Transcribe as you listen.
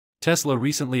Tesla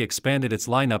recently expanded its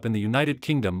lineup in the United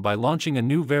Kingdom by launching a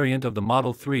new variant of the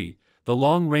Model 3, the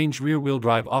long-range rear-wheel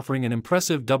drive, offering an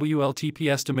impressive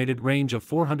WLTP estimated range of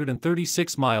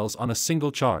 436 miles on a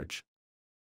single charge.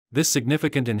 This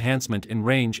significant enhancement in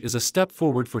range is a step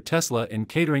forward for Tesla in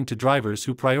catering to drivers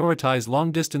who prioritize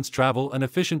long-distance travel and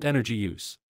efficient energy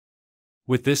use.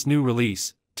 With this new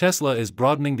release, Tesla is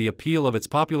broadening the appeal of its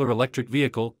popular electric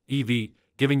vehicle, EV,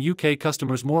 giving UK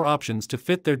customers more options to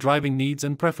fit their driving needs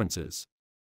and preferences.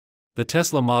 The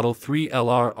Tesla Model 3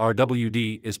 LR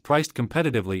RWD is priced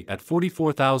competitively at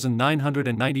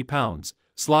 £44,990,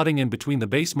 slotting in between the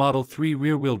base Model 3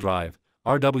 rear-wheel drive,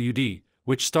 RWD,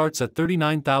 which starts at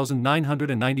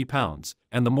 £39,990,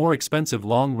 and the more expensive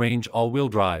long-range all-wheel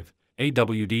drive,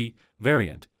 AWD,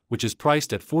 variant, which is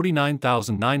priced at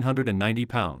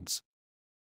 £49,990.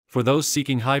 For those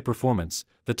seeking high performance,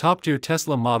 the top-tier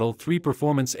Tesla Model 3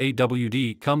 Performance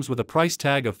AWD comes with a price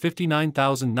tag of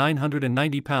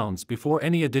 £59,990 before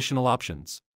any additional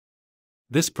options.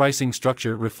 This pricing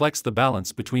structure reflects the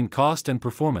balance between cost and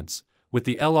performance, with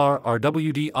the LR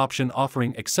RWD option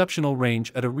offering exceptional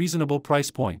range at a reasonable price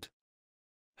point.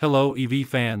 Hello EV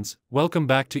fans, welcome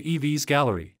back to EV's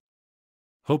Gallery.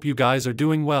 Hope you guys are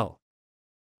doing well.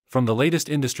 From the latest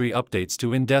industry updates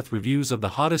to in-depth reviews of the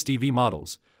hottest EV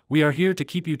models, we are here to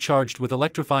keep you charged with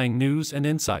electrifying news and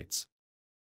insights.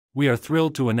 We are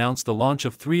thrilled to announce the launch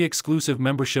of 3 exclusive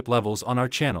membership levels on our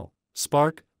channel: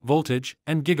 Spark, Voltage,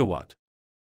 and Gigawatt.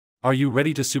 Are you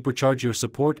ready to supercharge your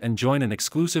support and join an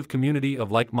exclusive community of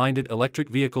like-minded electric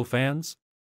vehicle fans?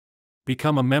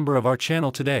 Become a member of our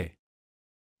channel today.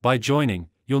 By joining,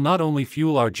 you'll not only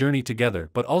fuel our journey together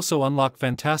but also unlock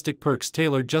fantastic perks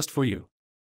tailored just for you.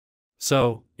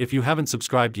 So, if you haven't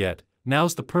subscribed yet,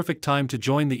 now's the perfect time to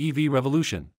join the EV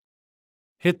revolution.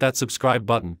 Hit that subscribe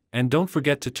button, and don't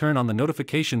forget to turn on the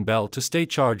notification bell to stay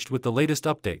charged with the latest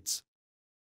updates.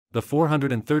 The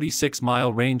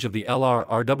 436-mile range of the LR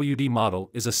RWD model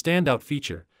is a standout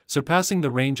feature, surpassing the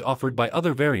range offered by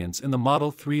other variants in the Model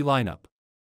 3 lineup.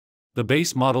 The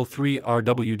base Model 3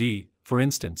 RWD, for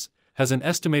instance, has an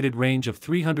estimated range of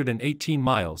 318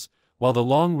 miles, while the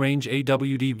long-range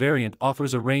AWD variant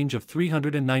offers a range of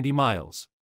 390 miles.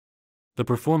 The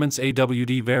Performance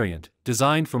AWD variant,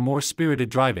 designed for more spirited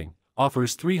driving,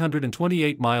 offers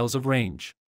 328 miles of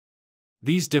range.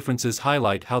 These differences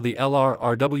highlight how the LR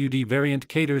RWD variant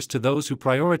caters to those who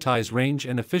prioritize range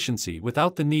and efficiency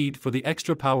without the need for the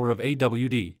extra power of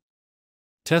AWD.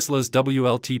 Tesla's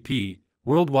WLTP,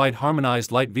 Worldwide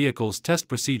Harmonized Light Vehicles Test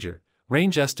Procedure,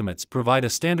 range estimates provide a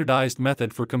standardized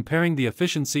method for comparing the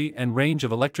efficiency and range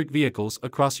of electric vehicles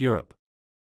across Europe.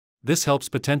 This helps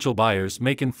potential buyers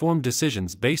make informed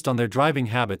decisions based on their driving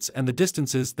habits and the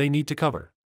distances they need to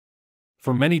cover.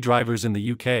 For many drivers in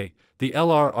the UK, the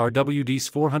LR RWD's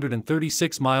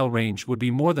 436-mile range would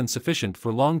be more than sufficient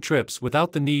for long trips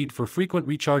without the need for frequent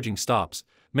recharging stops,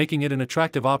 making it an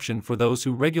attractive option for those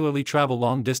who regularly travel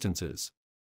long distances.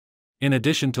 In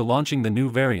addition to launching the new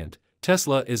variant,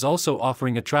 Tesla is also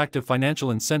offering attractive financial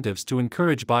incentives to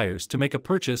encourage buyers to make a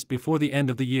purchase before the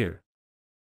end of the year.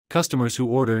 Customers who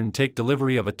order and take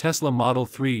delivery of a Tesla Model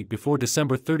 3 before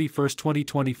December 31,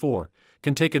 2024,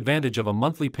 can take advantage of a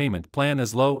monthly payment plan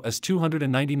as low as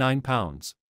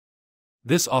 £299.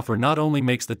 This offer not only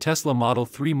makes the Tesla Model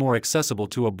 3 more accessible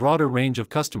to a broader range of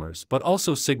customers but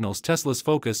also signals Tesla's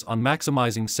focus on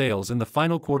maximizing sales in the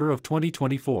final quarter of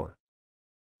 2024.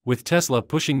 With Tesla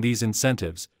pushing these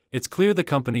incentives, it's clear the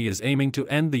company is aiming to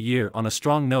end the year on a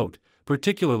strong note,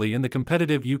 particularly in the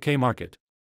competitive UK market.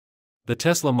 The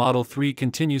Tesla Model 3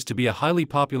 continues to be a highly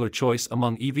popular choice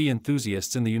among EV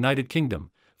enthusiasts in the United Kingdom,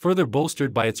 further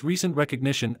bolstered by its recent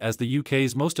recognition as the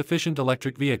UK's most efficient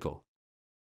electric vehicle.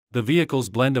 The vehicle's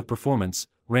blend of performance,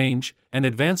 range, and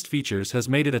advanced features has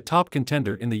made it a top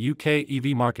contender in the UK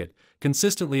EV market,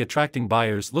 consistently attracting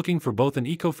buyers looking for both an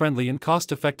eco-friendly and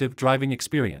cost-effective driving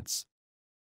experience.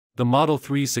 The Model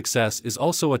 3's success is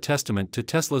also a testament to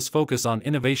Tesla's focus on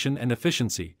innovation and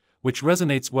efficiency, which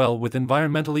resonates well with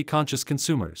environmentally conscious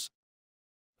consumers.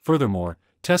 Furthermore,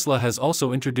 Tesla has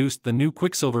also introduced the new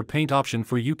Quicksilver paint option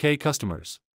for UK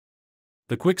customers.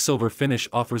 The Quicksilver finish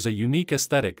offers a unique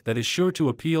aesthetic that is sure to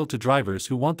appeal to drivers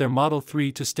who want their Model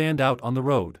 3 to stand out on the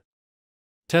road.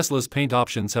 Tesla's paint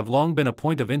options have long been a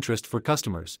point of interest for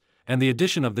customers, and the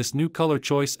addition of this new color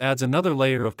choice adds another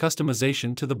layer of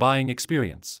customization to the buying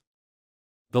experience.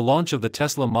 The launch of the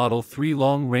Tesla Model 3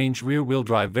 long-range rear-wheel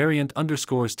drive variant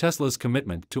underscores Tesla's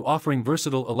commitment to offering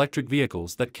versatile electric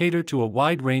vehicles that cater to a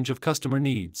wide range of customer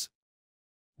needs.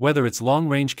 Whether it's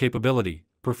long-range capability,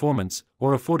 performance,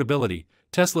 or affordability,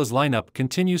 Tesla's lineup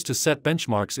continues to set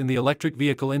benchmarks in the electric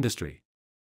vehicle industry.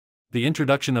 The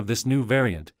introduction of this new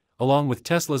variant, along with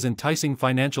Tesla's enticing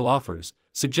financial offers,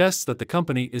 suggests that the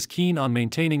company is keen on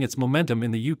maintaining its momentum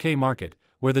in the UK market,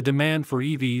 where the demand for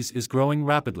EVs is growing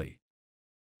rapidly.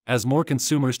 As more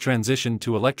consumers transition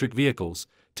to electric vehicles,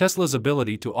 Tesla's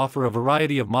ability to offer a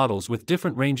variety of models with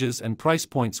different ranges and price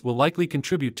points will likely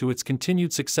contribute to its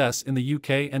continued success in the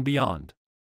UK and beyond.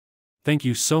 Thank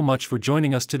you so much for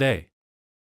joining us today.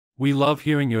 We love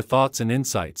hearing your thoughts and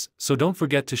insights, so don't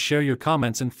forget to share your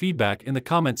comments and feedback in the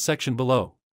comments section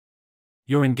below.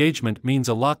 Your engagement means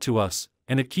a lot to us,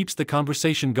 and it keeps the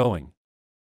conversation going.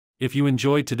 If you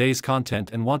enjoyed today's content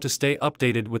and want to stay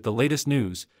updated with the latest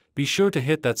news, be sure to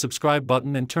hit that subscribe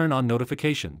button and turn on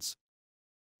notifications.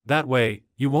 That way,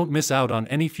 you won't miss out on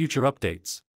any future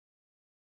updates.